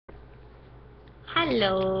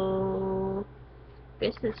Hello.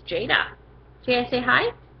 This is Jada. Jada, say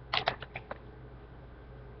hi.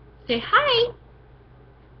 Say hi.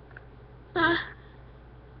 Uh-huh.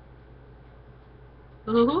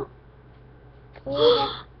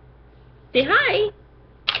 Say hi.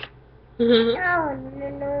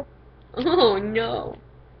 No. Oh no.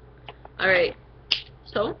 Alright.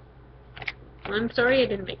 So, I'm sorry I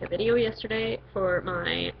didn't make a video yesterday for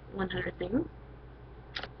my 100 things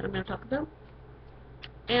that I'm going to talk about.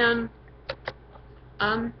 And,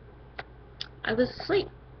 I was asleep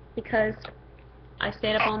because I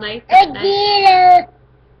stayed up all night. I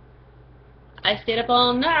stayed up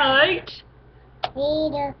all night.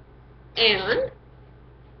 And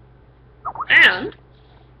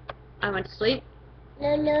I went to sleep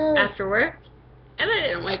after work, and I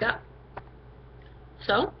didn't wake up.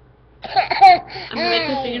 So, I'm going to make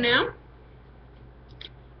this video now,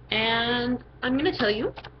 and I'm going to tell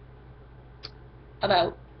you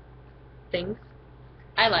about things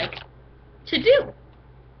I like to do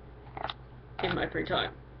in my free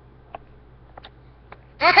time.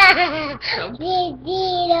 So,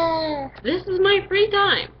 this is my free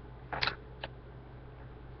time.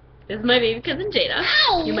 This is my baby cousin Jada.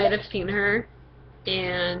 You might have seen her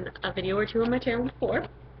in a video or two on my channel before.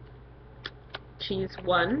 She's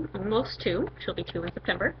 1, almost 2. She'll be 2 in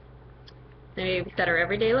September. I babysat her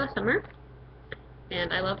every day last summer.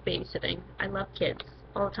 And I love babysitting. I love kids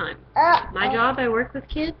all the time. My job, I work with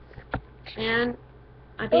kids, and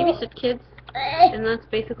I babysit kids, and that's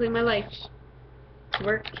basically my life.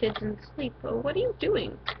 Work, kids, and sleep. Oh, what are you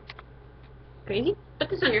doing? Crazy? Put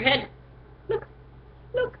this on your head. Look.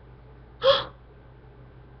 Look.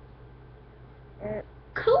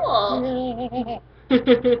 Cool.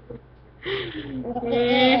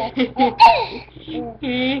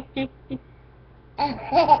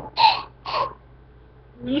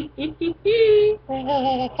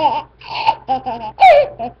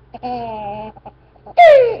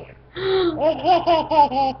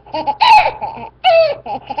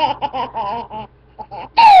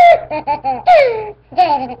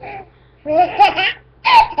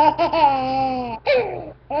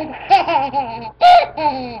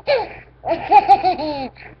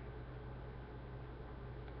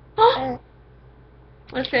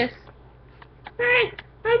 What's this? Hey,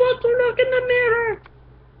 I want to look in the mirror.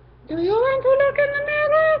 Do you want to look in the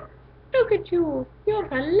mirror? Look at you. You're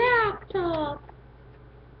a laptop.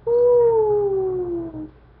 Ooh.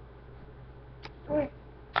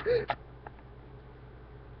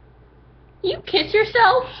 You kiss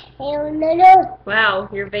yourself? No. Wow,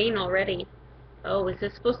 you're vain already. Oh, is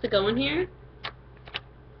this supposed to go in here?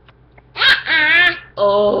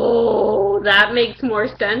 Oh, that makes more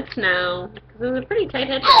sense now. Because it was a pretty tight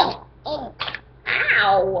headband.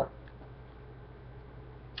 Ow!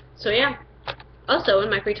 So yeah. Also, in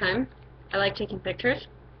my free time, I like taking pictures.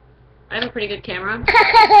 I have a pretty good camera,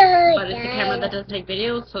 but it's a camera that doesn't take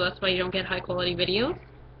videos, so that's why you don't get high quality videos.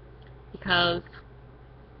 Because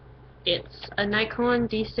it's a Nikon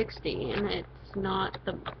D60, and it's not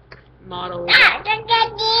the model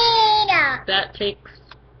that takes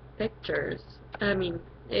pictures. I mean,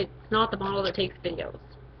 it's not the model that takes videos.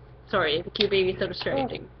 Sorry, the cute baby's so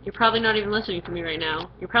distracting. You're probably not even listening to me right now.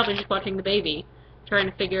 You're probably just watching the baby, trying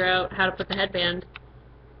to figure out how to put the headband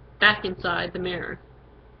back inside the mirror.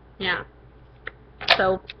 Yeah.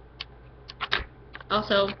 So,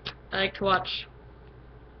 also, I like to watch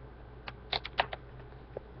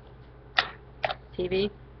TV.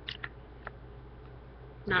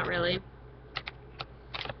 Not really.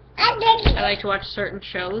 I like to watch certain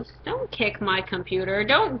shows. Don't kick my computer.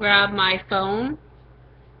 Don't grab my phone.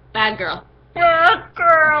 Bad girl. Bad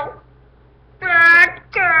girl. Bad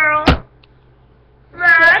girl.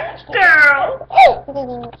 Bad girl.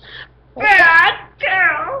 Bad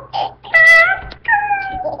girl. Bad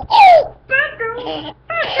girl. Bad girl.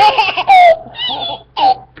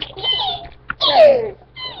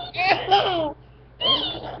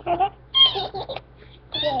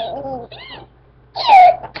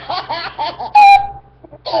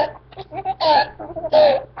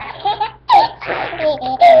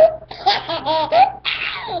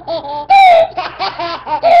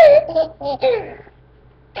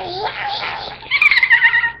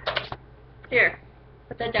 Here,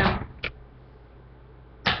 put that down.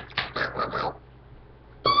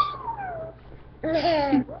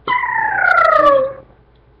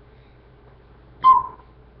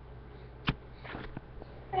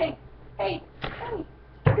 Hey,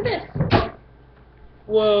 look at this.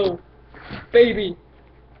 Whoa, baby.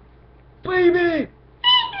 Baby!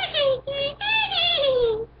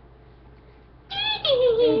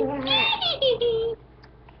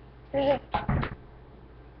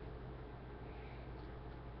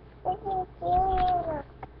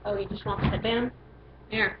 just want the headband?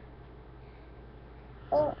 Here.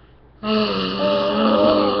 Oh.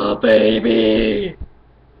 Oh, baby!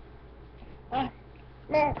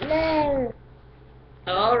 No.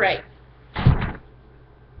 Alright.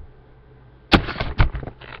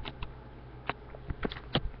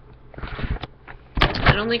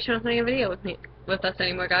 I don't think she wants to make a video with us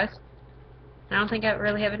anymore, guys. I don't think I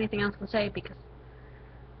really have anything else to say because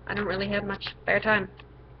I don't really have much spare time.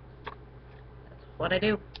 That's what I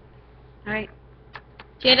do. Alright.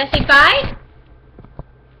 Jada, say bye!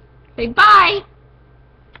 Say bye!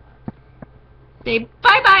 Say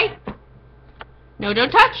bye-bye! No,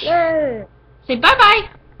 don't touch! No. Say bye-bye!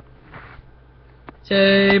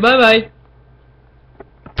 Say bye-bye!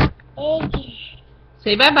 Egg.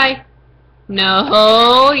 Say bye-bye!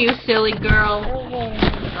 No, you silly girl.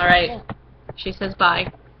 Okay. Alright. She says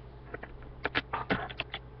bye.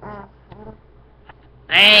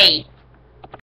 Hey!